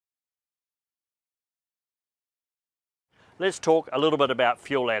let's talk a little bit about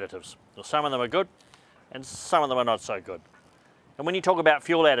fuel additives. Well, some of them are good and some of them are not so good. And when you talk about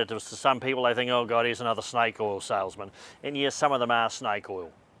fuel additives, to some people they think, oh God, here's another snake oil salesman. And yes, some of them are snake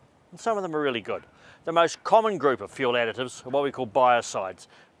oil. And some of them are really good. The most common group of fuel additives are what we call biocides.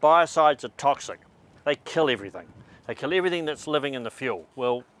 Biocides are toxic. They kill everything. They kill everything that's living in the fuel.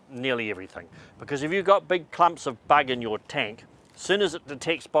 Well, nearly everything. Because if you've got big clumps of bug in your tank, as soon as it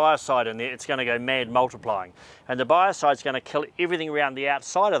detects biocide in there, it's going to go mad multiplying. And the biocide's going to kill everything around the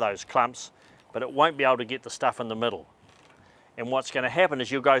outside of those clumps, but it won't be able to get the stuff in the middle. And what's going to happen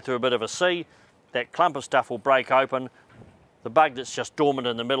is you'll go through a bit of a sea, that clump of stuff will break open, the bug that's just dormant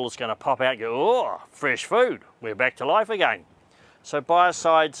in the middle is going to pop out and go, oh, fresh food, we're back to life again. So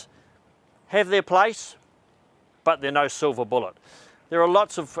biocides have their place, but they're no silver bullet. There are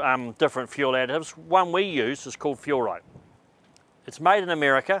lots of different fuel additives. One we use is called Fuelrite. It's made in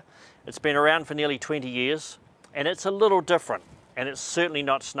America, it's been around for nearly 20 years, and it's a little different, and it's certainly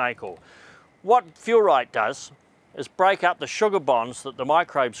not snake oil. What Fuelrite does is break up the sugar bonds that the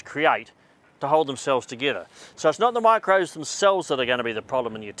microbes create to hold themselves together. So it's not the microbes themselves that are going to be the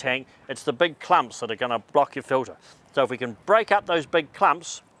problem in your tank, it's the big clumps that are going to block your filter. So if we can break up those big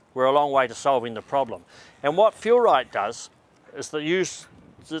clumps, we're a long way to solving the problem. And what Fuelrite does is to use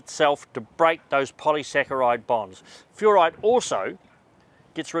itself to break those polysaccharide bonds. Fuelrite also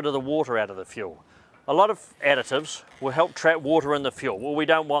gets rid of the water out of the fuel. A lot of additives will help trap water in the fuel. Well, we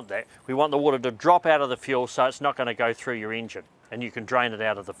don't want that. We want the water to drop out of the fuel so it's not going to go through your engine and you can drain it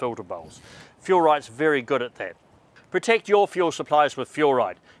out of the filter bowls. Fuelrite's very good at that. Protect your fuel supplies with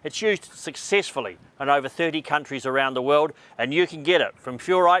Fuelrite. It's used successfully in over 30 countries around the world and you can get it from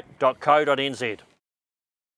fuelrite.co.nz.